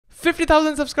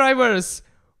50,000 subscribers.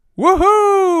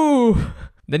 Woohoo!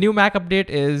 The new Mac update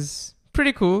is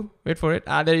pretty cool. Wait for it.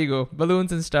 There you go.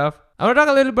 Balloons and stuff. I want to talk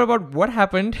a little bit about what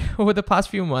happened over the past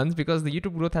few months because the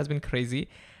YouTube growth has been crazy.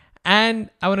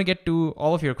 And I want to get to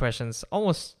all of your questions,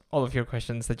 almost all of your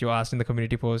questions that you asked in the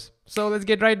community post. So let's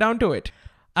get right down to it.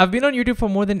 I've been on YouTube for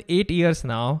more than 8 years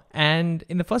now. And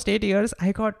in the first 8 years,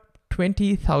 I got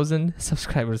 20,000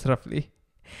 subscribers roughly.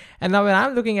 And now when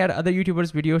I'm looking at other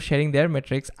YouTubers' videos sharing their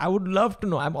metrics, I would love to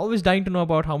know. I'm always dying to know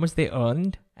about how much they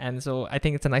earned. And so I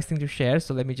think it's a nice thing to share.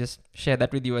 So let me just share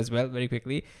that with you as well very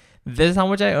quickly. This is how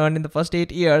much I earned in the first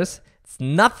 8 years. It's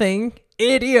nothing.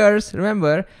 8 years,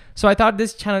 remember? So I thought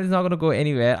this channel is not going to go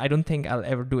anywhere. I don't think I'll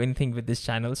ever do anything with this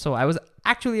channel. So I was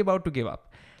actually about to give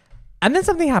up. And then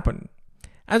something happened.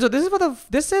 And so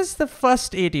this is the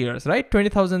first 8 years, right?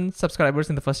 20,000 subscribers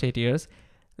in the first 8 years.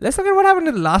 Let's look at what happened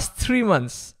in the last 3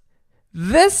 months.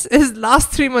 This is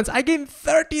last 3 months. I gained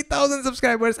 30,000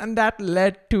 subscribers and that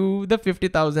led to the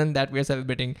 50,000 that we're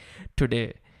celebrating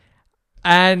today.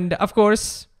 And of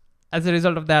course, as a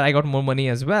result of that, I got more money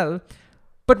as well.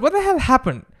 But what the hell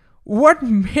happened? What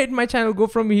made my channel go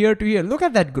from here to here? Look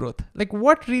at that growth. Like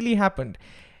what really happened?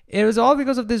 It was all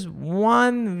because of this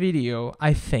one video,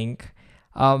 I think.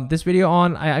 I made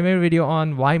a video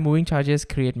on why moving charges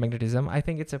create magnetism. I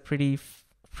think it's a pretty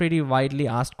widely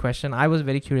asked question. I was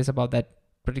very curious about that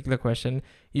particular question.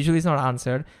 Usually it's not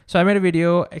answered. So I made a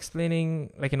video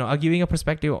explaining, giving a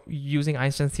perspective using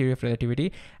Einstein's theory of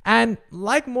relativity. And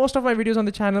like most of my videos on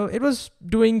the channel, it was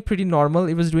doing pretty normal.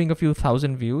 It was doing a few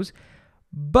thousand views.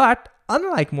 But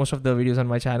unlike most of the videos on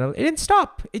my channel, it didn't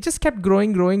stop. It just kept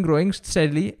growing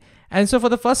steadily. And so for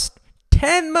the first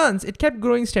 10 months, it kept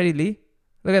growing steadily.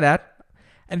 Look at that.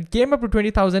 And it came up to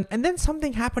 20,000. And then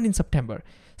something happened in September.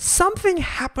 Something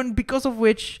happened because of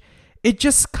which it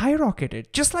just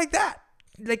skyrocketed, just like that.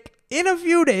 Like in a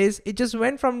few days, it just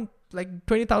went from like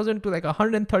 20,000 to like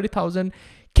 130,000,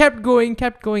 kept going.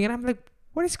 And I'm like,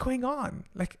 what is going on?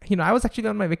 I was actually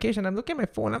on my vacation. I'm looking at my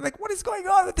phone. I'm like, what is going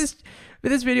on with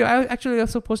this video? I actually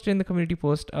also posted in the community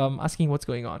post asking what's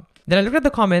going on. Then I looked at the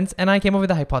comments and I came up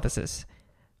with a hypothesis.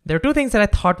 There are two things that I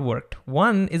thought worked.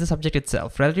 One is the subject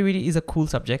itself. Relativity is a cool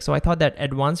subject. So I thought that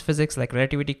advanced physics like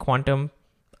relativity, quantum,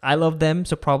 I love them,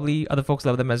 so probably other folks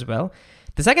love them as well.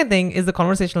 The second thing is the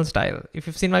conversational style. If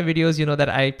you've seen my videos, you know that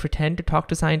I pretend to talk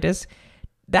to scientists.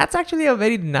 That's actually a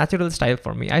very natural style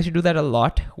for me. I used to do that a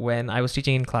lot when I was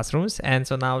teaching in classrooms. And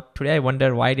so now today I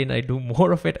wonder why didn't I do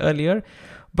more of it earlier?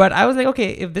 But I was like,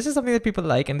 okay, if this is something that people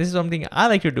like and this is something I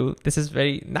like to do, this is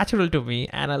very natural to me.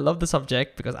 And I love the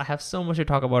subject because I have so much to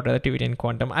talk about relativity and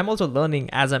quantum. I'm also learning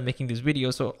as I'm making these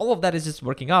videos. So all of that is just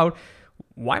working out.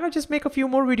 Why not just make a few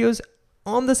more videos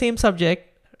on the same subject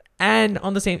and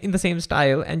in the same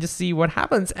style and just see what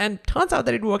happens? And turns out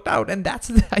that it worked out, and that's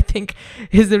I think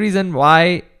is the reason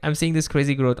why I'm seeing this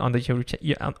crazy growth on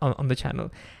the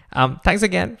channel. Thanks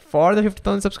again for the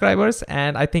 50,000 subscribers,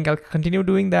 and I think I'll continue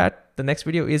doing that. The next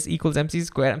video is equals MC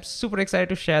squared. I'm super excited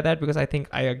to share that because I think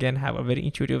I again have a very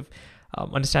intuitive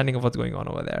understanding of what's going on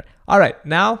over there. All right,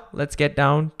 now let's get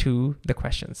down to the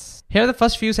questions. Here are the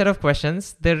first few set of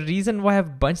questions. The reason why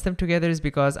I've bunched them together is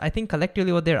because I think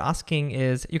collectively what they're asking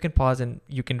is, you can pause and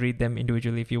you can read them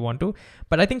individually if you want to,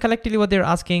 but I think collectively what they're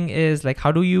asking is like,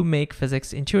 how do you make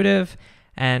physics intuitive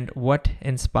and what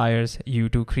inspires you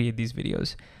to create these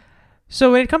videos?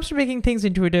 So when it comes to making things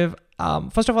intuitive,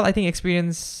 first of all, I think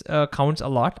experience counts a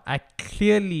lot. I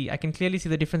can clearly see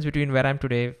the difference between where I'm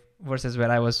today versus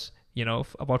where I was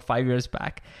about 5 years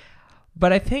back.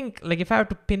 But I think if I have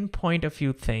to pinpoint a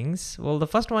few things, well, the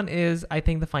first one is, I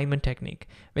think the Feynman technique.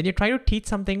 When you're trying to teach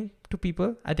something to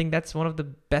people, I think that's one of the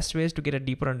best ways to get a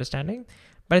deeper understanding.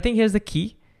 But I think here's the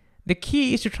key. The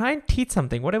key is to try and teach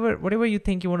something, whatever you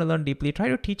think you want to learn deeply, try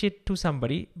to teach it to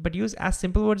somebody, but use as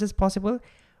simple words as possible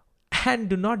and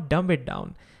do not dumb it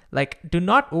down. Do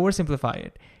not oversimplify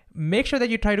it. Make sure that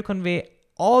you try to convey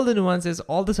all the nuances,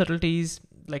 all the subtleties,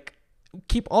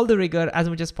 keep all the rigor as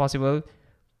much as possible,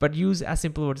 but use as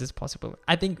simple words as possible.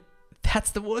 I think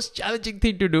that's the most challenging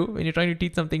thing to do when you're trying to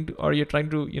teach something or you're trying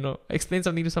to, explain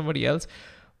something to somebody else.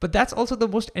 But that's also the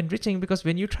most enriching because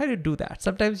when you try to do that,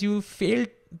 sometimes you'll fail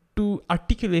to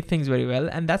articulate things very well.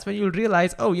 And that's when you'll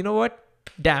realize, oh, you know what?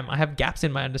 Damn, I have gaps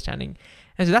in my understanding.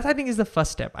 And so that I think is the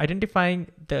first step, identifying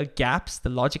the gaps, the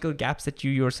logical gaps that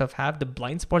you yourself have, the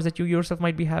blind spots that you yourself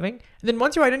might be having. And then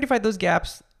once you identify those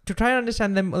gaps, to try and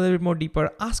understand them a little bit more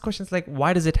deeper, ask questions like,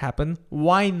 why does it happen?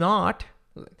 Why not?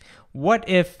 What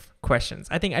if questions?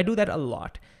 I think I do that a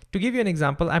lot. to give you an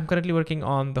example, I'm currently working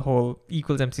on the whole E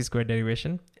equals mc squared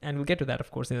derivation, and we'll get to that,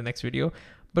 of course, in the next video.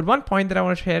 But one point that I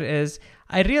want to share is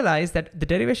I realized that the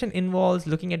derivation involves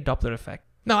looking at Doppler effect.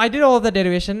 Now, I did all of the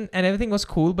derivation and everything was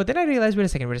cool, but then I realized, wait a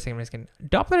second.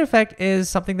 Doppler effect is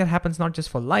something that happens not just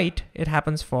for light, it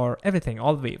happens for everything,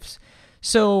 all waves.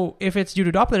 So if it's due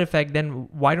to Doppler effect, then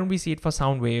why don't we see it for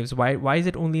sound waves? Why is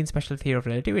it only in special theory of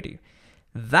relativity?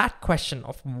 That question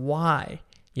of why,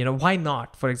 why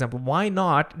not, for example, why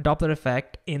not Doppler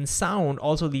effect in sound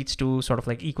also leads to sort of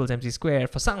like equals mc squared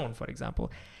for sound, for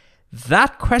example.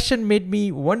 That question made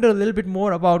me wonder a little bit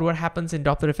more about what happens in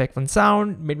Doppler effect on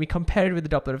sound, made me compare it with the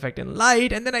Doppler effect in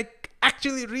light, and then I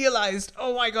actually realized,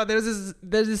 oh my God, there's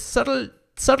this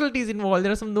subtleties involved,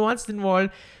 there are some nuances involved,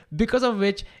 because of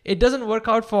which it doesn't work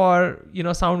out for,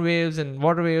 sound waves and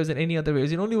water waves and any other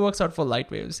waves. It only works out for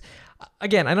light waves.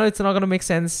 Again, I know it's not going to make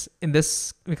sense in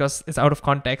this because it's out of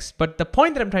context, but the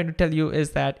point that I'm trying to tell you is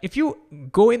that if you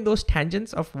go in those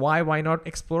tangents of why not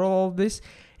explore all of this,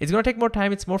 it's going to take more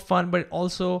time, it's more fun, but it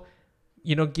also,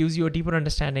 gives you a deeper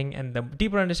understanding, and the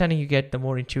deeper understanding you get, the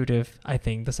more intuitive I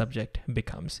think the subject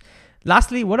becomes.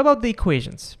 Lastly, what about the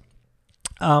equations?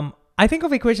 I think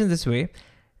of equations this way.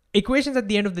 Equations at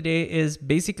the end of the day is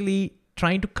basically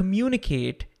trying to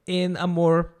communicate in a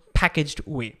more packaged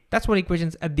way. That's what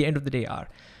equations at the end of the day are.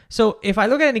 So if I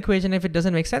look at an equation, if it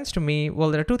doesn't make sense to me, well,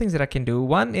 there are two things that I can do.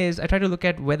 One is I try to look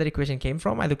at where the equation came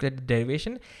from. I look at the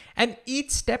derivation, and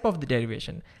each step of the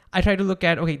derivation, I try to look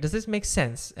at, okay, does this make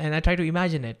sense? And I try to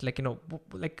imagine it, like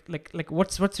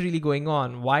what's really going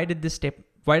on? Why did this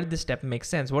step make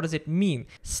sense? What does it mean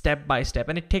step by step?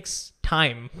 And it takes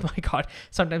time. My God,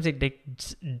 sometimes it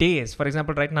takes days. For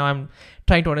example, right now I'm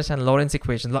trying to understand Lorentz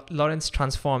equation, Lorentz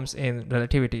transforms in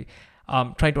relativity.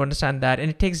 Trying to understand that, and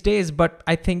it takes days, but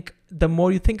I think the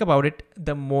more you think about it,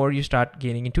 the more you start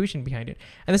gaining intuition behind it.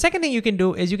 And the second thing you can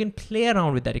do is you can play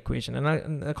around with that equation.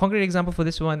 And a concrete example for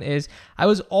this one is I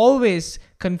was always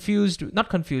I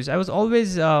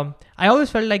always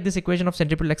felt like this equation of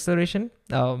centripetal acceleration,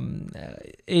 A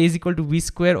is equal to v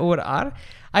square over r.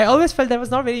 I always felt that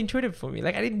was not very intuitive for me.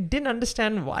 Like I didn't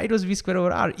understand why it was v square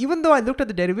over r. Even though I looked at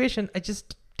the derivation, it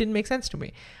just didn't make sense to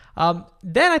me.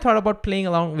 Then I thought about playing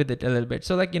along with it a little bit.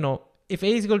 So like, if A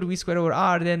is equal to v squared over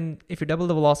r, then if you double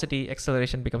the velocity,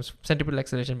 centripetal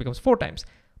acceleration becomes 4 times.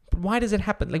 But why does it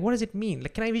happen? Like, what does it mean?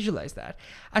 Like, can I visualize that?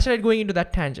 I started going into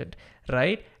that tangent,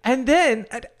 right? And then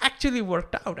it actually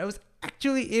worked out. I was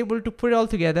actually able to put it all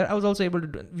together. I was also able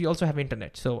to we also have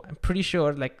internet. So I'm pretty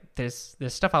sure like there's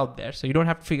stuff out there. So you don't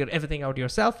have to figure everything out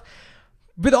yourself.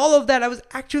 With all of that, I was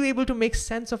actually able to make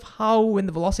sense of how when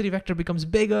the velocity vector becomes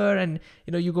bigger and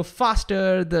you go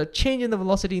faster, the change in the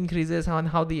velocity increases, and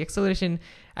how the acceleration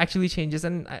actually changes.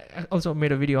 And I also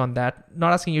made a video on that,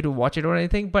 not asking you to watch it or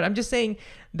anything, but I'm just saying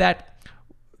that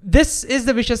this is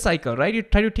the vicious cycle, right? You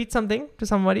try to teach something to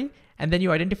somebody, and then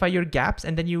you identify your gaps,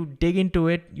 and then you dig into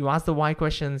it. You ask the why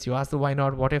questions, you ask the why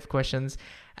not, what if questions,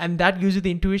 and that gives you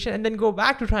the intuition, and then go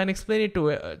back to try and explain it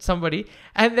to somebody.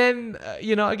 And then,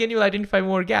 again, you'll identify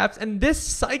more gaps. And this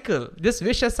cycle, this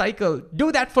vicious cycle,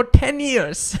 do that for 10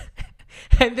 years.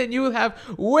 And then you will have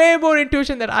way more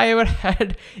intuition than I ever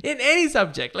had in any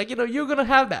subject. Like, you're going to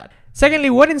have that. Secondly,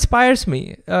 what inspires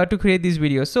me to create these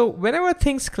videos? So whenever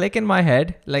things click in my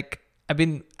head, like I've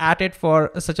been at it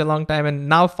for such a long time, and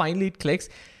now finally it clicks.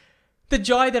 The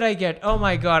joy that I get, oh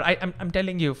my God, I'm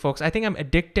telling you folks, I think I'm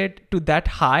addicted to that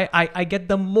high. I get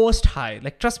the most high.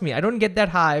 Like, trust me, I don't get that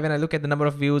high when I look at the number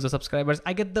of views or subscribers.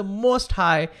 I get the most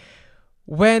high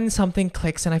when something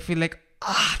clicks and I feel like,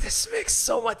 this makes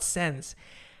so much sense.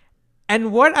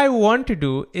 And what I want to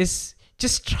do is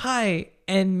just try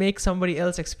and make somebody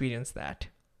else experience that.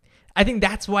 I think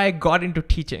that's why I got into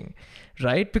teaching,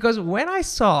 right? Because when I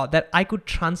saw that I could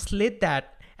translate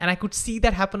that and I could see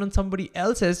that happen on somebody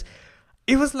else's,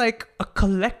 it was like a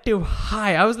collective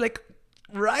high. I was like,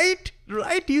 right?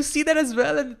 Do you see that as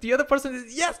well? And the other person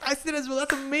is, yes, I see that as well.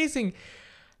 That's amazing.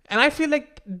 And I feel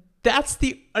like that's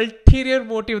the ulterior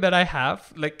motive that I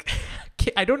have. Like,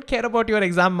 I don't care about your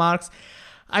exam marks.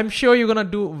 I'm sure you're going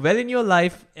to do well in your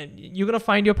life and you're going to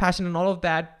find your passion and all of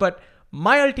that. But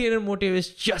my ulterior motive is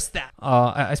just that.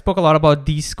 I spoke a lot about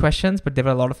these questions, but there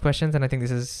were a lot of questions. And I think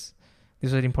this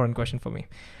is an important question for me.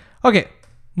 Okay,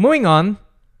 moving on.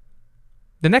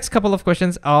 The next couple of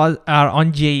questions are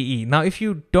on JEE. Now, if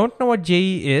you don't know what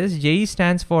JEE is, JEE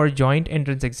stands for Joint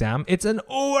Entrance Exam. It's an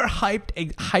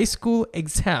overhyped high school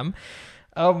exam.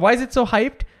 Why is it so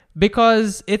hyped?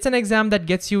 Because it's an exam that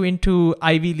gets you into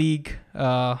Ivy League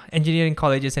engineering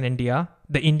colleges in India,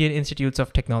 the Indian Institutes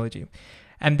of Technology.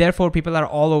 And therefore, people are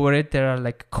all over it. There are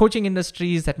like coaching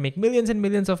industries that make millions and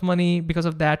millions of money because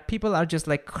of that. People are just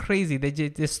like crazy.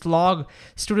 They slog,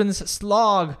 students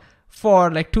slog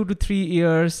for like 2 to 3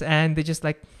 years, and they just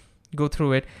like go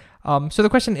through it. So the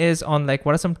question is on like,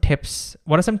 what are some tips?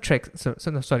 What are some tricks?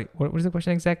 Sorry, what is the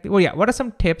question exactly? Oh yeah, what are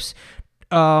some tips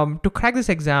to crack this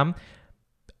exam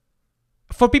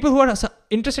for people who are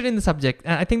interested in the subject?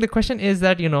 And I think the question is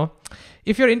that, you know,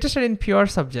 if you're interested in pure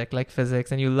subject like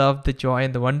physics and you love the joy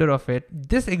and the wonder of it,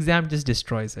 this exam just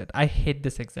destroys it. I hate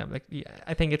this exam. Like, yeah,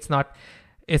 I think it's not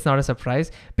a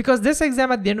surprise, because this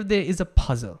exam at the end of the day is a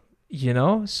puzzle, you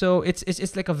know? So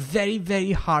it's like a very,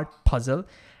 very hard puzzle.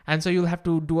 And so you'll have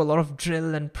to do a lot of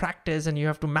drill and practice, and you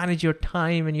have to manage your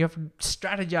time, and you have to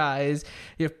strategize,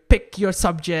 you pick your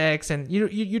subjects, and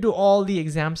you do all the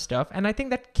exam stuff. And I think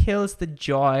that kills the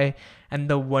joy and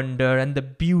the wonder and the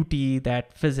beauty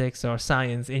that physics or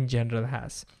science in general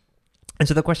has. And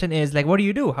so the question is like, what do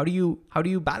you do? How do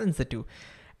you balance the two?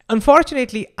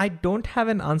 Unfortunately, I don't have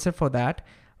an answer for that,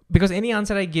 because any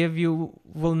answer I give you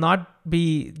will not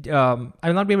be, I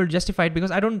will not be able to justify it, because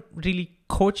I don't really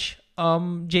coach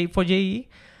for JEE.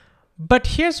 But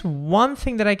here's one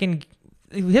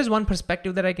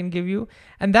perspective that I can give you.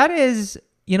 And that is,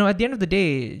 you know, at the end of the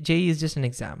day, JEE is just an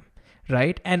exam,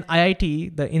 right? And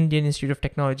IIT, the Indian Institute of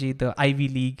Technology, the Ivy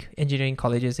League engineering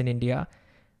colleges in India,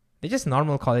 they're just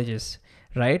normal colleges,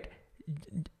 right?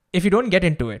 If you don't get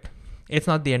into it, it's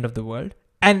not the end of the world.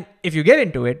 And if you get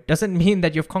into it, doesn't mean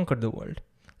that you've conquered the world.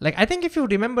 Like, I think if you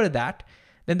remember that,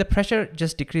 then the pressure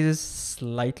just decreases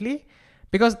slightly,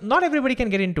 because not everybody can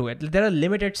get into it. There are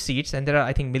limited seats, and there are,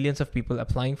 I think, millions of people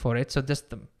applying for it. So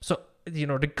you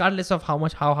know, regardless of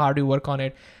how hard you work on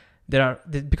it,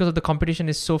 because of the competition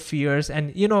is so fierce,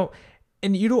 and you know,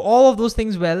 and you do all of those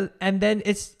things well, and then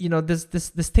it's, you know, this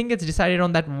thing gets decided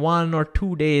on that 1 or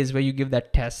 2 days where you give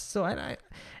that test. So it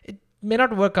may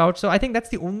not work out. So I think that's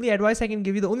the only advice I can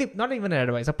give you. Not even an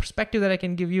advice, a perspective that I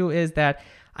can give you is that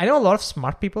I know a lot of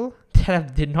smart people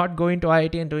that did not go into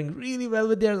IIT and doing really well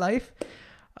with their life.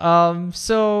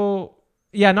 So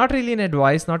yeah, not really an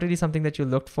advice, not really something that you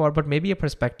looked for, but maybe a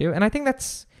perspective. And I think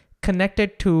that's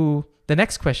connected to the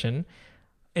next question,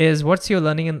 is what's your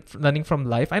learning from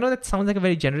life? I know that sounds like a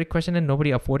very generic question and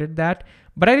nobody afforded that,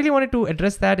 but I really wanted to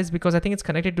address that is because I think it's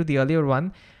connected to the earlier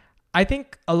one. I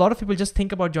think a lot of people just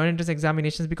think about joint entrance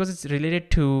examinations because it's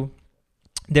related to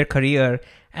their career.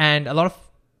 And a lot of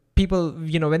people,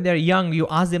 you know, when they're young, you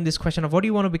ask them this question of what do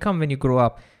you want to become when you grow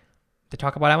up? They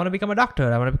talk about, I want to become a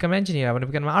doctor, I want to become an engineer, I want to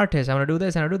become an artist, I want to do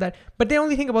this, I want to do that. But they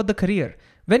only think about the career.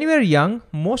 When we are young,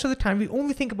 most of the time, we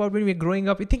only think about when we're growing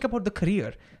up, we think about the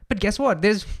career. But guess what?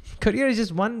 Career is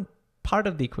just one part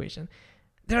of the equation.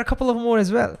 There are a couple of more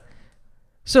as well.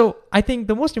 So I think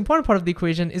the most important part of the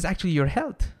equation is actually your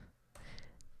health.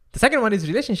 The second one is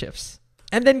relationships.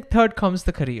 And then third comes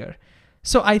the career.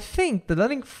 So I think the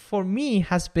learning for me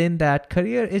has been that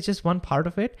career is just one part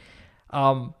of it.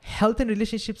 Health and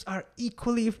relationships are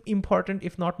equally important,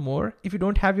 if not more. If you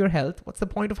don't have your health, what's the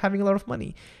point of having a lot of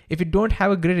money? If you don't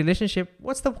have a great relationship,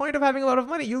 what's the point of having a lot of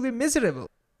money? You'll be miserable.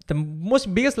 The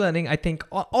biggest learning, I think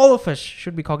all of us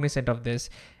should be cognizant of this,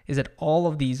 is that all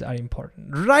of these are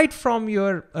important right from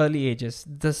your early ages.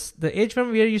 The age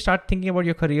from where you start thinking about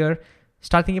your career,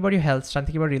 start thinking about your health, start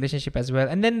thinking about relationship as well.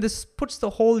 And then this puts the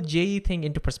whole JEE thing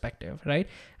into perspective, right?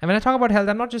 And when I talk about health,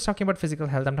 I'm not just talking about physical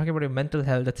health. I'm talking about your mental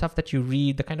health, the stuff that you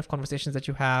read, the kind of conversations that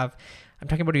you have. I'm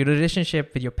talking about your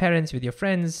relationship with your parents, with your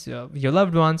friends, with your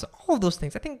loved ones, all of those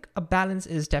things. I think a balance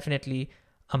is definitely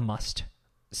a must.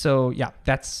 So yeah,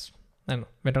 I don't know,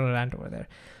 went on a rant over there.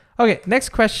 Okay, next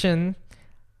question.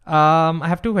 I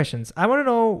have 2 questions. I want to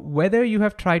know whether you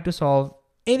have tried to solve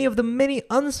any of the many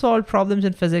unsolved problems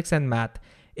in physics and math.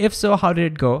 If so, how did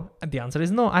it go? And the answer is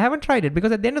no, I haven't tried it,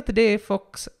 because at the end of the day,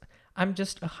 folks, I'm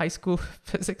just a high school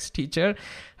physics teacher.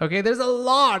 Okay, there's a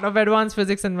lot of advanced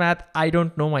physics and math I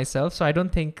don't know myself, so I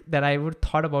don't think that I would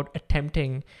thought about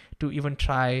attempting to even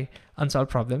try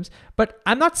unsolved problems. But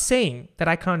I'm not saying that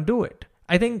I can't do it.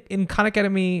 I think in Khan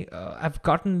Academy, I've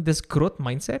gotten this growth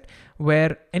mindset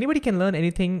where anybody can learn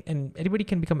anything and anybody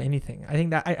can become anything. I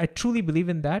think that I truly believe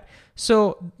in that.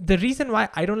 So the reason why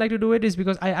I don't like to do it is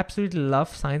because I absolutely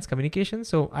love science communication.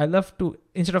 So I love to,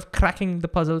 instead of cracking the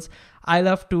puzzles, I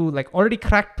love to, like, already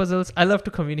cracked puzzles, I love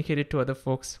to communicate it to other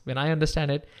folks. When I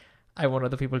understand it, I want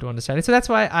other people to understand it. So that's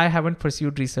why I haven't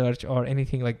pursued research or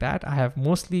anything like that. I have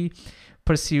mostly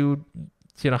pursued,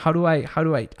 you know, how do I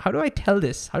tell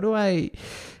this? How do I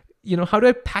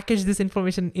package this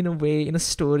information in a way, in a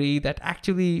story that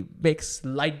actually makes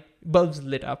light bulbs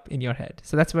lit up in your head?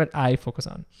 So that's what I focus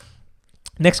on.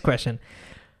 Next question.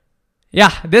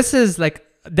 Yeah, this is like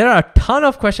there are a ton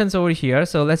of questions over here.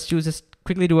 So let's just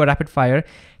quickly do a rapid fire.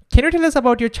 Can you tell us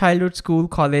about your childhood, school,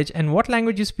 college, and what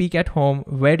language you speak at home?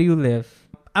 Where do you live?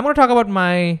 I'm going to talk about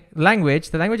my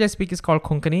language. The language I speak is called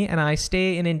Konkani, and I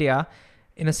stay in India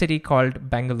in a city called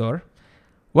Bangalore.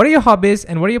 What are your hobbies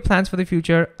and what are your plans for the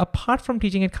future apart from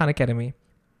teaching at Khan Academy?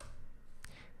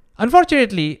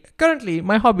 Unfortunately, currently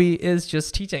my hobby is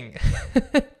just teaching.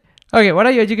 Okay, what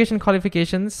are your education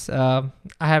qualifications? I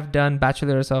have done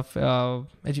bachelor's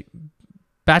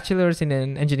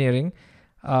in engineering,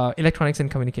 electronics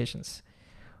and communications.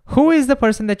 Who is the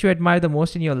person that you admire the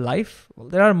most in your life? Well,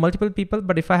 there are multiple people,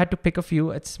 but if I had to pick a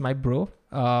few, it's my bro.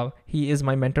 He is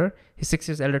my mentor. He's 6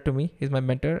 years elder to me. He's my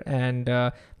mentor, and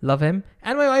love him.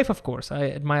 And my wife, of course. I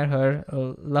admire her,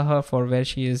 love her for where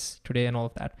she is today and all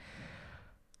of that.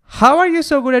 How are you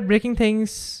so good at breaking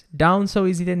things down so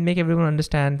easily and make everyone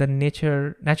understand the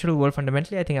natural world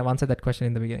fundamentally? I think I've answered that question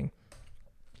in the beginning.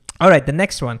 All right, the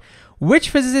next one. Which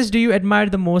physicist do you admire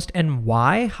the most and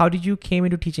why? How did you came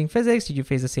into teaching physics? Did you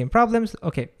face the same problems?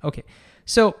 Okay.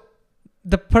 So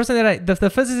the person that the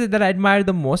physicist that I admire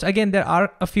the most, again, there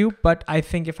are a few, but I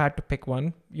think if I had to pick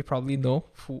one, you probably know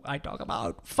who I talk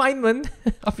about. Feynman,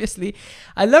 obviously.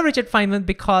 I love Richard Feynman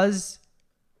because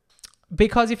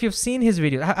if you've seen his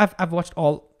videos, I've watched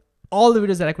all the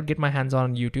videos that I could get my hands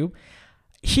on YouTube.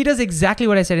 He does exactly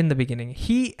what I said in the beginning.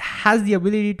 He has the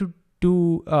ability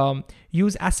to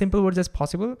use as simple words as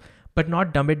possible, but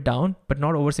not dumb it down, but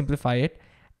not oversimplify it.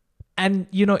 And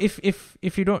you know, if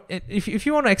you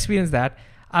want to experience that,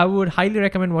 I would highly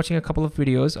recommend watching a couple of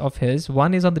videos of his.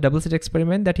 One is on the double slit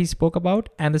experiment that he spoke about,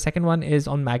 and the second one is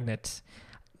on magnets.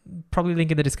 Probably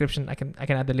link in the description. I can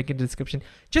add the link in the description.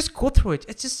 Just go through it.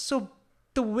 It's just so,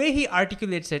 the way he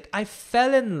articulates it, I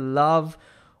fell in love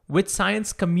with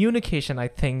science communication, I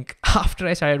think, after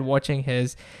I started watching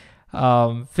his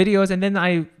videos, and then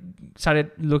I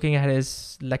started looking at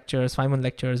his lectures, Feynman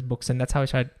lectures, books, and that's how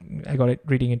I got it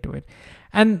reading into it.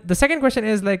 And the second question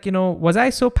is like, you know, was I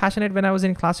so passionate when I was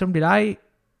in classroom? Did I,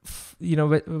 you know,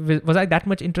 was I that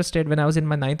much interested when I was in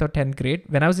my 9th or 10th grade?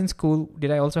 When I was in school,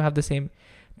 did I also have the same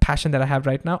passion that I have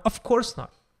right now? Of course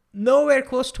not. Nowhere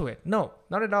close to it. No,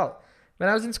 not at all. When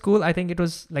I was in school, I think it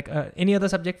was like any other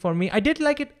subject for me. I did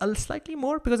like it slightly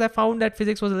more because I found that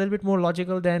physics was a little bit more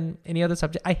logical than any other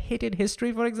subject. I hated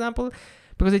history, for example,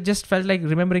 because it just felt like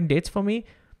remembering dates for me.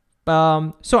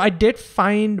 So I did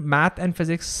find math and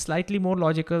physics slightly more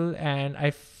logical, and I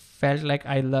felt like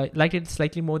I liked it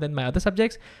slightly more than my other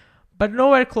subjects, but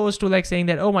nowhere close to like saying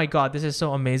that, oh my God, this is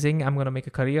so amazing, I'm going to make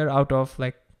a career out of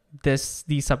like these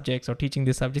subjects or teaching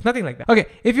these subjects, nothing like that. Okay,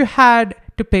 if you had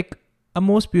to pick a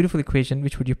most beautiful equation,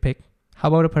 which would you pick? How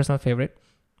about a personal favorite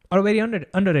or a very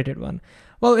underrated one?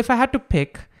 Well, if I had to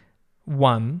pick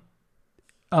one,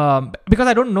 because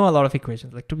I don't know a lot of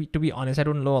equations, like to be honest, I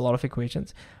don't know a lot of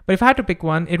equations, but if I had to pick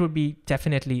one, it would be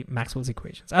definitely Maxwell's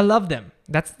equations. I love them.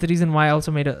 That's the reason why I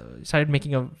also started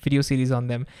making a video series on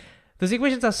them. Those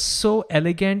equations are so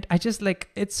elegant. I just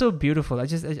like, it's so beautiful. I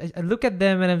look at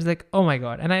them and I was like, oh my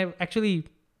God. And I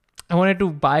wanted to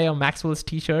buy a Maxwell's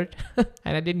t-shirt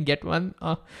and I didn't get one.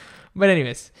 But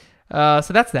anyways, so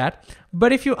that's that.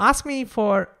 But if you ask me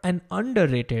for an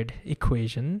underrated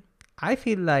equation, I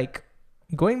feel like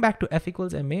going back to F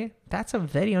equals ma, that's a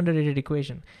very underrated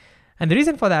equation. And the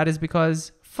reason for that is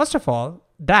because, first of all,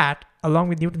 that along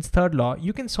with Newton's third law,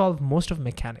 you can solve most of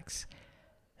mechanics.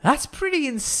 That's pretty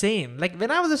insane. Like when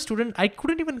I was a student, I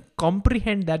couldn't even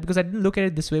comprehend that because I didn't look at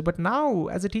it this way. But now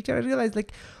as a teacher, I realized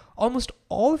like almost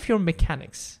all of your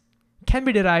mechanics can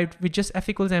be derived with just F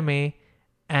equals ma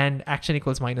and action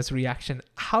equals minus reaction.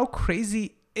 How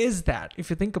crazy is that if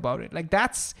you think about it? Like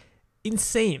that's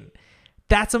insane.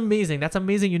 That's amazing. That's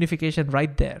amazing unification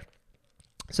right there.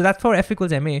 So that's for F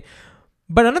equals ma.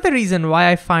 But another reason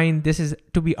why I find this is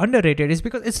to be underrated is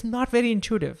because it's not very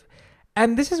intuitive.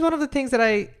 And this is one of the things that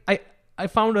I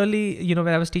found early, you know,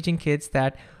 when I was teaching kids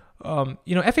that,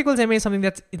 you know, F equals ma is something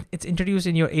that's it's introduced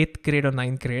in your 8th grade or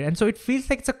 9th grade. And so it feels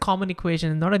like it's a common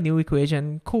equation, not a new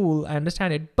equation. Cool, I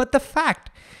understand it. But the fact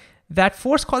that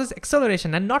force causes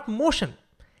acceleration and not motion,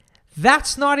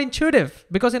 that's not intuitive,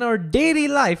 because in our daily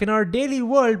life, in our daily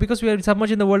world, because we are so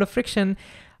much in the world of friction,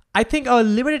 I think our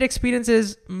limited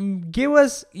experiences give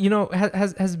us, you know,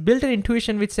 has built an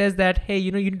intuition which says that, hey,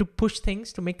 you know, you need to push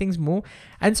things to make things move.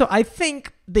 And so I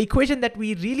think the equation that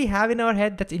we really have in our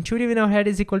head, that's intuitive in our head,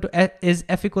 is equal to is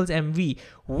F equals mv.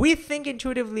 We think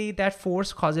intuitively that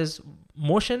force causes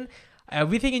motion.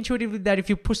 We think intuitively that if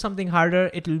you push something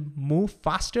harder, it'll move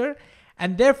faster.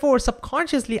 And therefore,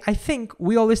 subconsciously, I think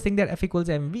we always think that F equals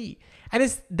mv.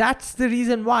 And that's the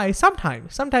reason why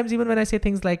sometimes even when I say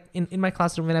things like in my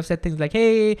classroom, when I've said things like,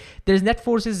 hey, there's net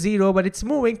force is 0, but it's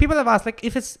moving, people have asked, like,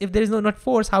 if there is no net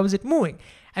force, how is it moving?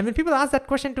 And when people ask that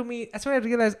question to me, that's when I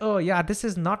realize, oh yeah, this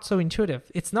is not so intuitive.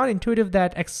 It's not intuitive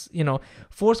that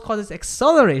force causes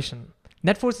acceleration.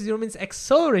 Net force is 0 means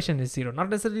acceleration is 0, not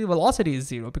necessarily velocity is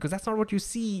 0, because that's not what you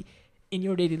see in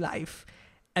your daily life.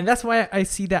 And that's why I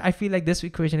feel like this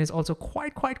equation is also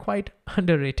quite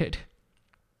underrated.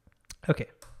 Okay.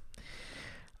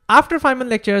 After Feynman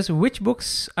lectures, which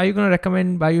books are you going to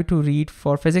recommend by you to read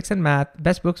for physics and math?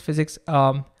 Best books, physics,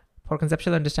 for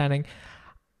conceptual understanding.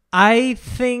 I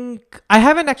think I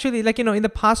haven't actually, in the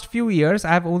past few years,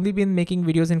 I've only been making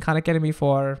videos in Khan Academy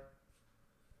for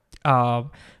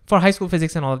high school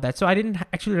physics and all of that. So I didn't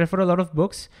actually refer a lot of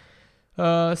books.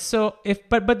 But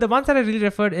the ones that I really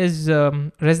referred is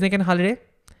Resnick and Halliday,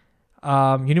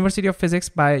 University of Physics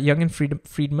by Young and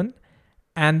Friedman.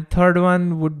 And third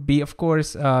one would be, of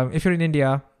course, if you're in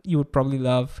India, you would probably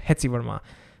love Hetzi Verma,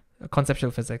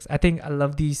 Conceptual Physics. I think I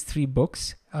love these 3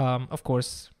 books. Of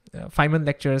course, Feynman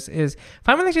lectures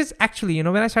actually,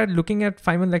 when I started looking at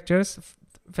Feynman lectures,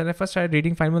 when I first started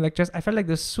reading Feynman lectures, I felt like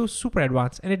they're so super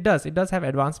advanced, and it does have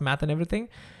advanced math and everything.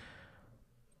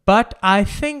 But I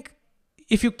think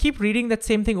if you keep reading that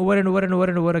same thing over and over and over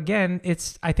and over again,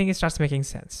 I think it starts making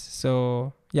sense.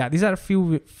 So yeah, these are a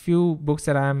few books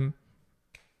that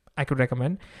I could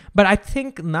recommend. But I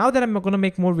think now that I'm going to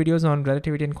make more videos on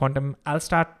relativity and quantum, I'll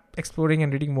start exploring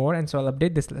and reading more. And so I'll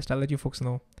update this list. I'll let you folks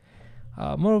know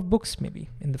more books maybe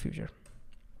in the future.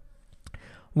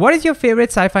 What is your favorite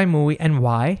sci-fi movie and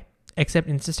why, except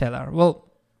Interstellar?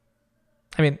 Well,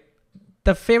 I mean,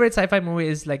 the favorite sci-fi movie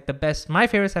is like the best. My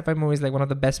favorite sci-fi movie is like one of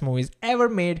the best movies ever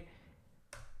made.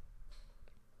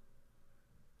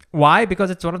 Why? Because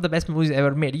it's one of the best movies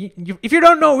ever made. If you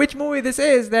don't know which movie this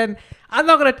is, then I'm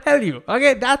not going to tell you.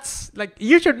 Okay, that's like,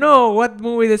 you should know what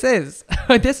movie this is.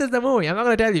 This is the movie. I'm not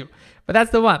going to tell you, but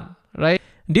that's the one, right?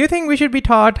 Do you think we should be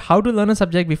taught how to learn a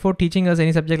subject before teaching us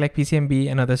any subject like PCMB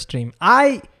and other stream?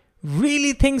 I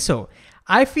really think so.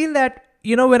 I feel that,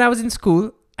 when I was in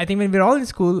school, I think when we're all in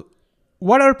school,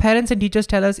 what our parents and teachers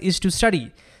tell us is to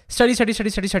study. Study.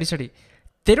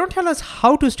 They don't tell us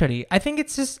how to study. I think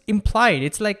it's just implied.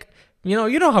 It's like, you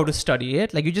know how to study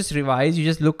it. Like, you just revise, you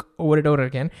just look over it over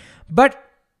again. But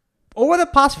over the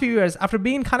past few years, after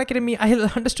being in Khan Academy, I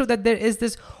understood that there is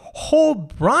this whole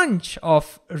branch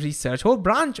of research, whole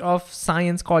branch of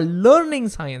science called learning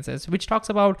sciences, which talks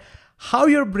about how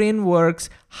your brain works,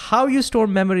 how you store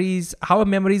memories, how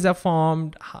memories are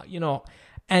formed,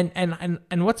 and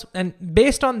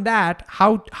based on that,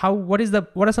 what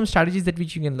are some strategies that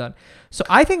which you can learn. So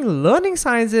I think learning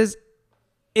sciences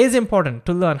is important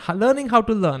to learn. Learning how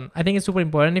to learn, I think, is super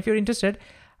important. If you're interested,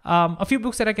 a few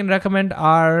books that I can recommend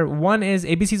are, one is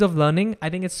ABCs of Learning. I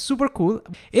think it's super cool.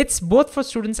 It's both for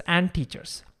students and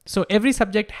teachers. So every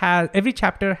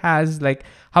chapter has like,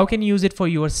 how can you use it for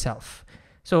yourself?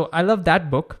 So I love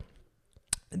that book.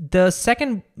 The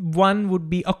second one would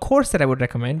be a course that I would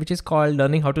recommend, which is called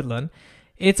Learning How to Learn.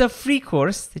 It's a free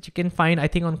course that you can find, I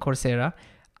think, on Coursera.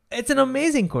 It's an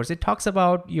amazing course. It talks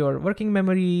about your working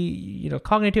memory,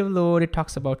 cognitive load. It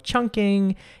talks about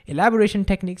chunking, elaboration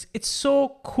techniques. It's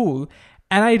so cool.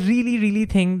 And I really, really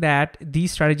think that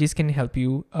these strategies can help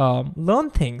you learn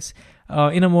things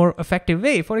in a more effective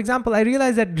way. For example, I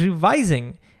realized that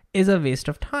revising is a waste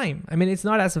of time. I mean, it's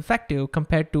not as effective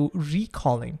compared to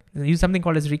recalling. They use something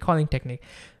called as recalling technique.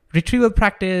 Retrieval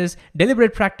practice,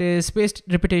 deliberate practice, spaced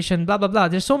repetition, blah, blah, blah.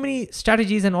 There's so many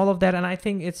strategies and all of that. And I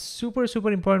think it's super,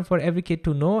 super important for every kid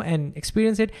to know and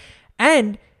experience it.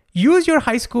 And use your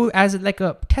high school as like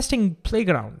a testing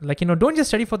playground. Like, don't just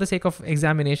study for the sake of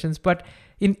examinations, but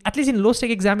at least in low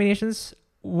stake examinations,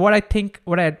 what I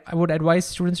would advise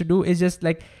students to do is just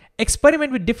like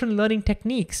experiment with different learning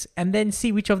techniques and then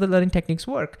see which of the learning techniques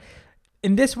work.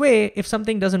 In this way, if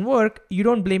something doesn't work, you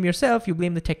don't blame yourself, you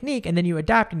blame the technique, and then you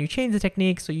adapt and you change the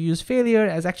technique. So you use failure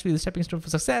as actually the stepping stone for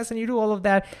success, and you do all of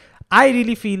that. I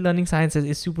really feel learning sciences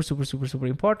is super, super, super, super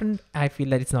important. I feel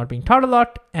that it's not being taught a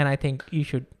lot, and I think we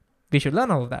should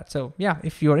learn all of that. So yeah,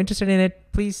 if you're interested in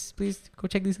it, please go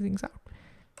check these things out.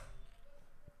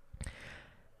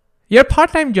 Your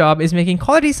part-time job is making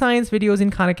quality science videos in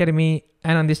Khan Academy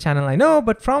and on this channel, I know,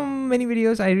 but from many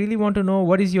videos, I really want to know,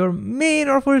 what is your main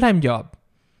or full-time job?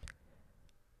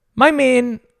 My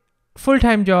main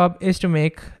full-time job is to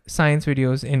make science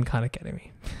videos in Khan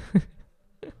Academy.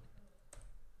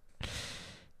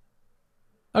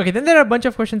 Okay, then there are a bunch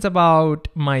of questions about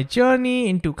my journey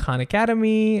into Khan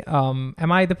Academy. Am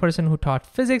I the person who taught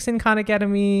physics in Khan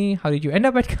Academy? How did you end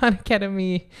up at Khan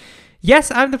Academy? Yes,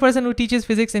 I'm the person who teaches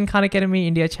physics in Khan Academy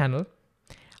India channel.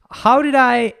 How did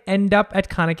I end up at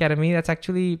Khan Academy? That's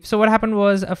actually, so what happened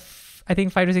was, I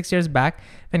think 5 to 6 years back,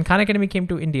 when Khan Academy came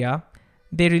to India,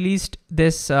 they released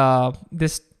this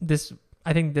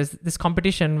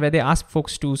competition where they asked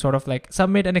folks to sort of like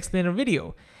submit and explain a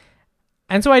video.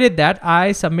 And so I did that.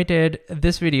 I submitted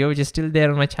this video, which is still there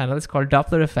on my channel. It's called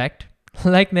Doppler Effect,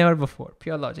 like never before.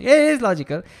 Pure logic. It is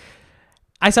logical.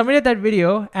 I submitted that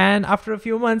video, and after a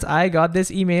few months, I got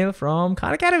this email from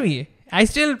Khan Academy. I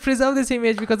still preserve this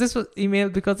image because this was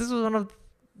one of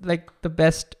like the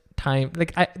best time.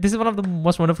 This is one of the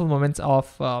most wonderful moments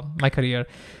of my career,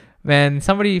 when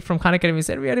somebody from Khan Academy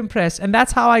said, "We are impressed." And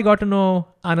that's how I got to know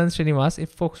Anand Srinivas.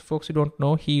 If folks who don't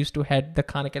know, he used to head the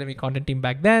Khan Academy content team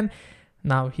back then.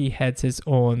 Now he heads his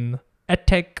own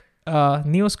edtech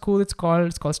neo school. It's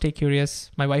called Stay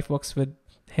Curious. My wife works with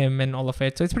him and all of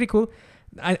it. So it's pretty cool.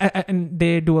 And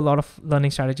they do a lot of learning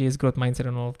strategies, growth mindset,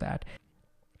 and all of that.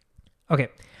 Okay.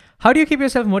 How do you keep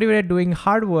yourself motivated doing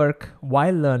hard work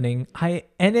while learning?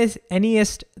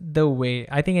 NES the way.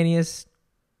 I think NES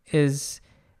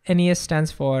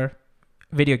stands for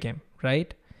video game,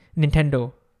 right?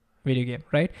 Nintendo video game,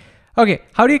 right? Okay.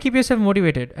 How do you keep yourself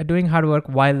motivated at doing hard work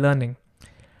while learning?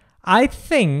 I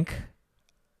think,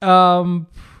 I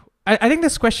think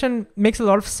this question makes a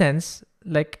lot of sense.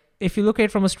 Like if you look at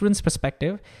it from a student's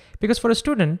perspective, because for a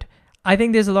student, I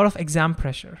think there's a lot of exam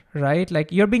pressure, right?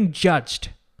 Like you're being judged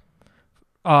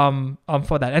for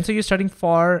that. And so you're studying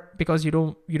because you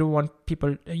don't want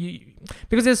people,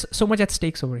 because there's so much at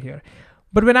stakes over here.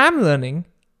 But when I'm learning,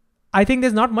 I think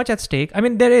there's not much at stake. I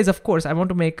mean, there is, of course.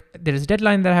 There is a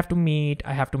deadline that I have to meet.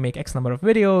 I have to make X number of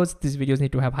videos. These videos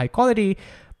need to have high quality.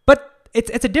 But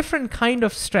it's a different kind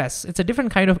of stress. It's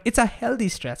a healthy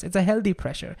stress. It's a healthy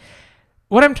pressure.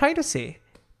 What I'm trying to say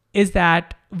is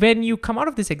that when you come out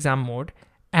of this exam mode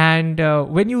and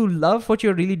when you love what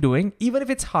you're really doing, even if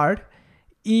it's hard,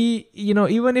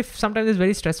 even if sometimes it's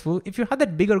very stressful, if you have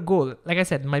that bigger goal, like I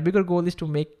said, my bigger goal is to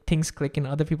make things click in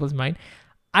other people's mind.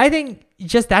 I think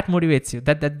just that motivates you.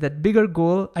 That bigger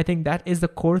goal, I think that is the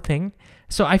core thing.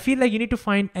 So I feel like you need to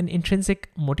find an intrinsic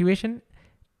motivation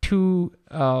to,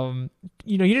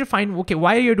 you need to find, okay,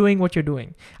 why are you doing what you're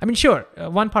doing? I mean, sure,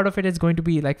 one part of it is going to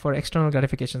be like for external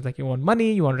gratifications, like you want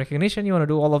money, you want recognition, you want to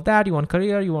do all of that, you want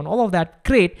career, you want all of that,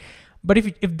 great. But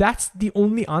if that's the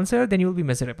only answer, then you'll be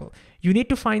miserable. You need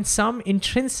to find some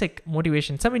intrinsic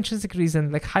motivation, some intrinsic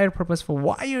reason, like higher purpose for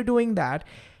why you're doing that.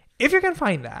 If you can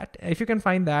find that,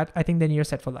 I think then you're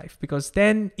set for life, because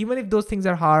then even if those things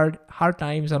are hard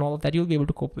times and all of that, you'll be able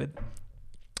to cope with.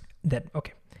 Then,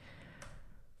 okay.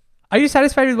 Are you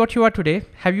satisfied with what you are today?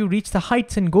 Have you reached the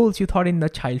heights and goals you thought in the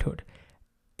childhood?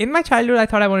 In my childhood, I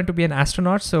thought I wanted to be an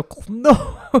astronaut, so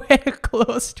nowhere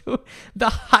close to the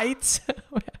heights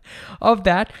of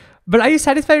that. But are you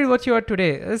satisfied with what you are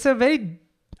today? It's a very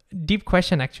deep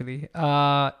question, actually.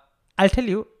 I'll tell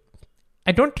you,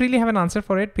 I don't really have an answer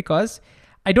for it, because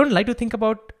I don't like to think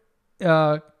about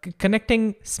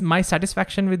connecting my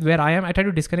satisfaction with where I am. I try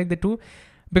to disconnect the two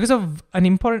because of an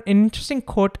interesting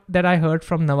quote that I heard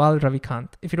from Naval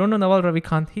Ravikant. If you don't know Naval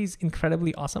Ravikant, he's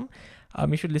incredibly awesome.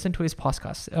 You should listen to his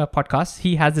podcast.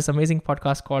 He has this amazing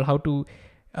podcast called How to...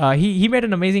 he made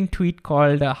an amazing tweet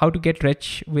called How to Get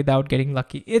Rich Without Getting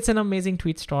Lucky. It's an amazing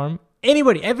tweet storm.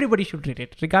 Everybody should read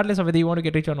it, regardless of whether you want to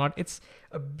get rich or not. It's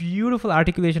a beautiful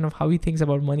articulation of how he thinks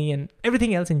about money and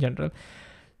everything else in general.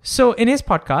 So in his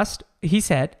podcast, he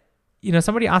said,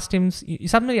 somebody asked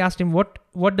him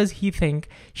what does he think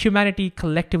humanity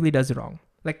collectively does wrong?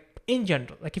 Like in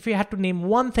general, like if you had to name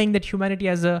one thing that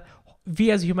we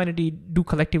as humanity do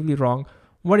collectively wrong,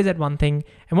 what is that one thing?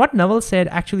 And what Naval said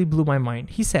actually blew my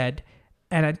mind. He said,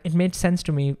 and it made sense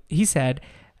to me. He said,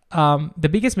 the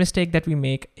biggest mistake that we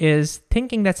make is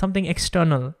thinking that something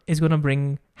external is going to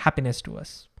bring happiness to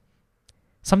us.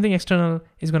 Something external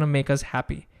is going to make us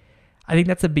happy. I think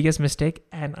that's the biggest mistake,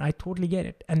 and I totally get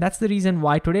it. And that's the reason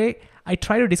why today I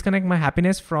try to disconnect my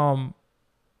happiness from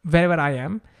wherever I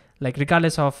am, like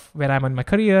regardless of where I'm in my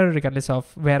career, regardless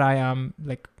of where I am,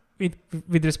 like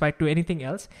with respect to anything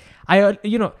else.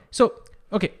 So,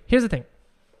 okay, here's the thing.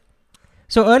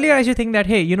 So earlier I used to think that,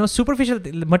 hey, superficial,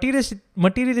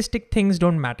 materialistic things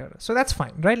don't matter. So that's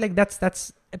fine, right? Like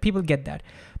that's people get that.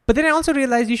 But then I also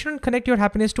realized you shouldn't connect your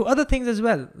happiness to other things as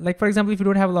well. Like, for example, if you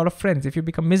don't have a lot of friends, if you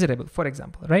become miserable, for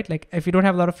example, right? Like if you don't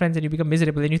have a lot of friends and you become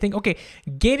miserable and you think, okay,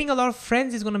 gaining a lot of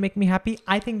friends is going to make me happy.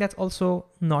 I think that's also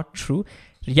not true.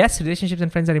 Yes, relationships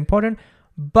and friends are important,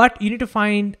 but you need to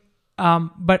find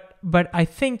But I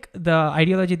think the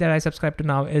ideology that I subscribe to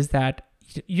now is that,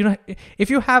 you know, if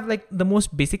you have like the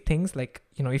most basic things, like,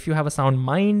 you know, if you have a sound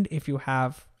mind, if you're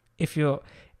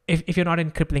not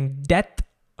in crippling debt,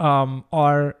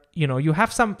 or, you know, you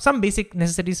have some basic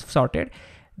necessities sorted,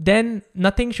 then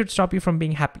nothing should stop you from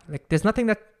being happy. Like, there's nothing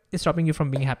that is stopping you from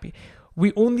being happy.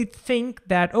 We only think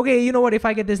that, okay, you know what, if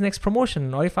I get this next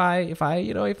promotion, or if I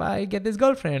get this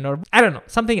girlfriend, or I don't know,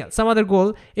 something else, some other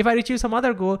goal, if I achieve some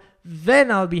other goal,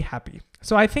 then I'll be happy.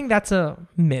 So I think that's a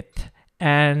myth.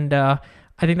 And I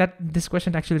think that this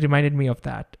question actually reminded me of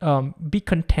that. Be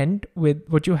content with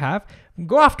what you have.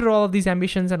 Go after all of these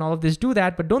ambitions and all of this, do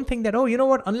that, but don't think that, oh, you know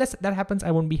what, unless that happens,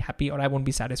 I won't be happy or I won't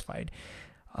be satisfied.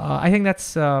 I think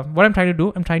that's what I'm trying to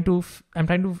do. I'm trying to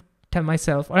tell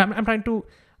myself, or I'm trying to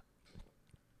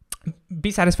be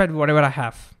satisfied with whatever I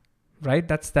have, right?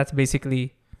 That's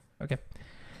basically, okay.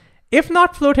 If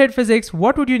not Floathead Physics,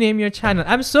 what would you name your channel?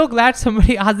 I'm so glad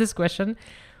somebody asked this question.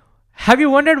 Have you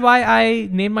wondered why I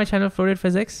named my channel Floathead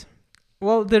Physics?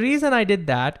 Well, the reason I did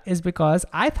that is because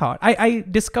I thought, I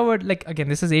discovered, like, again,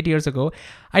 this is 8 years ago,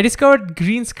 I discovered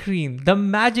green screen, the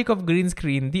magic of green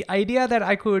screen, the idea that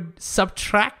I could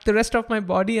subtract the rest of my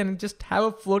body and just have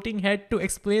a floating head to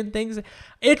explain things.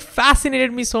 It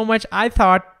fascinated me so much. I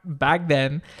thought back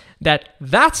then that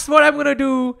that's what I'm going to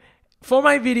do for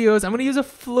my videos. I'm going to use a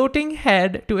floating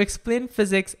head to explain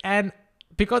physics, and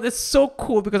because it's so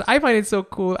cool, because I find it so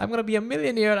cool, I'm going to be a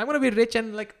millionaire, I'm going to be rich,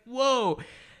 and like, whoa.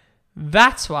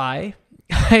 That's why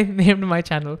I named my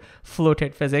channel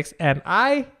Floathead Physics, and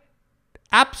I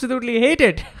absolutely hate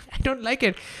it. I don't like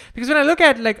it, because when I look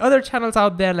at like other channels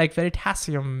out there like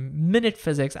Veritasium, Minute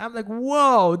Physics, I'm like,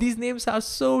 whoa, these names are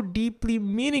so deeply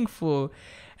meaningful.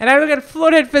 And I look at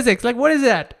Floathead Physics, like, what is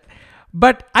that?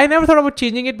 But I never thought about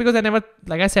changing it, because I never,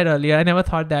 like I said earlier, I never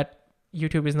thought that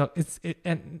YouTube is not,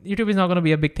 and YouTube is not going to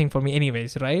be a big thing for me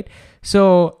anyways, right?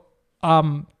 So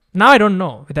now I don't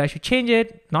know whether I should change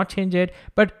it, not change it.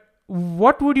 But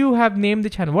what would you have named the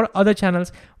channel? What other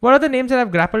channels? What other names that I've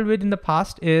grappled with in the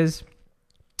past is,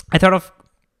 I thought of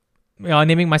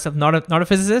naming myself not a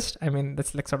physicist. I mean,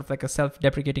 that's like sort of like a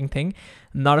self-deprecating thing.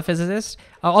 Not a physicist.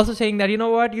 Also saying that, you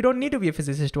know what, you don't need to be a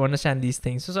physicist to understand these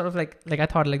things. So sort of like I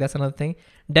thought like that's another thing.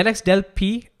 Del X Del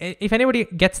P. If anybody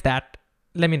gets that,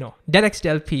 let me know. Del X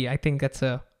Del P. I think it's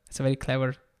a very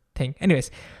clever thing.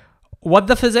 Anyways, what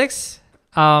the physics?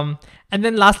 And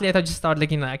then lastly, I just thought,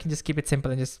 like, you know, I can just keep it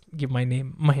simple and just give my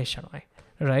name Mahesh Shanoy,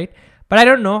 right? But I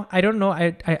don't know. I don't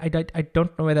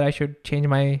know whether I should change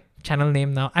my channel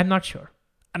name now. I'm not sure.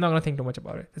 I'm not gonna think too much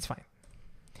about it. It's fine.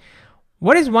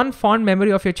 What is one fond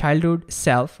memory of your childhood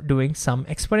self doing some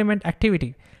experiment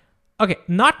activity? Okay,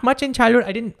 not much in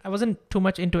childhood. I wasn't too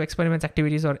much into experiments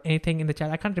activities or anything in the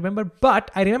child. I can't remember,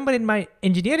 but I remember in my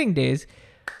engineering days,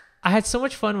 I had so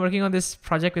much fun working on this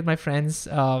project with my friends.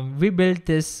 We built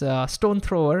this stone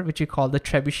thrower, which we call the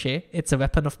trebuchet. It's a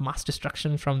weapon of mass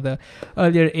destruction from the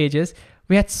earlier ages.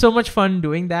 We had so much fun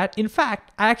doing that. In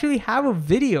fact, I actually have a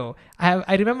video.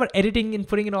 I remember editing and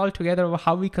putting it all together of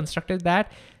how we constructed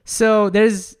that. So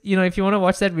there's, you know, if you want to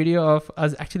watch that video of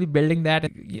us actually building that,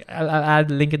 I'll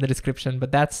add a link in the description.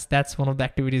 But that's one of the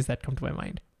activities that come to my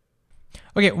mind.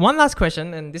 Okay, one last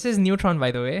question, and this is Neutron,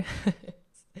 by the way.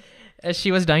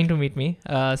 She was dying to meet me,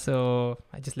 so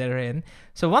I just let her in.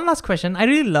 So one last question. I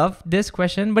really love this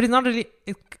question, but it's not really.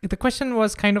 The question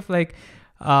was kind of like,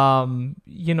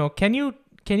 you know, can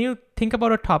you think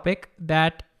about a topic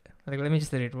that, like, let me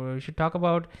just let it. We should talk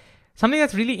about something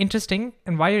that's really interesting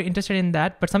and why you're interested in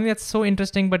that, but something that's so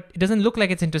interesting, but it doesn't look like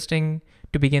it's interesting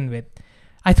to begin with.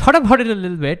 I thought about it a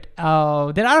little bit. There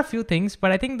are a few things,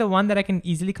 but I think the one that I can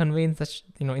easily convey in such,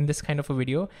 you know, in this kind of a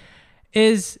video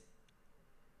is,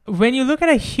 when you look at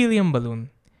a helium balloon,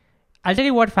 I'll tell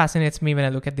you what fascinates me when I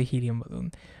look at the helium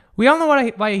balloon. We all know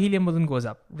why a helium balloon goes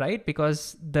up, right?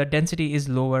 Because the density is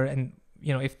lower, and,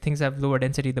 you know, if things have lower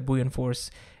density, the buoyant force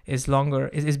is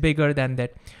bigger than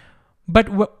that. But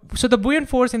so the buoyant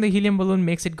force in the helium balloon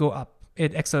makes it go up.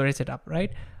 It accelerates it up,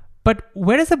 right? But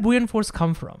where does the buoyant force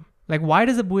come from? Like, why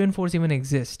does the buoyant force even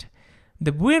exist?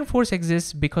 The buoyant force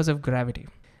exists because of gravity.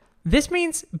 This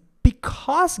means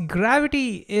because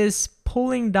gravity is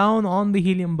pulling down on the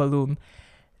helium balloon,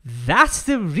 that's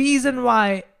the reason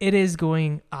why it is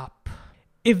going up.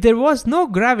 If there was no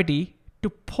gravity to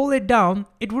pull it down,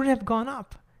 it wouldn't have gone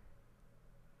up.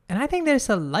 And I think there's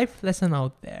a life lesson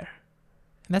out there.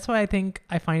 And that's why I think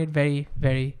I find it very,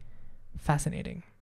 very fascinating.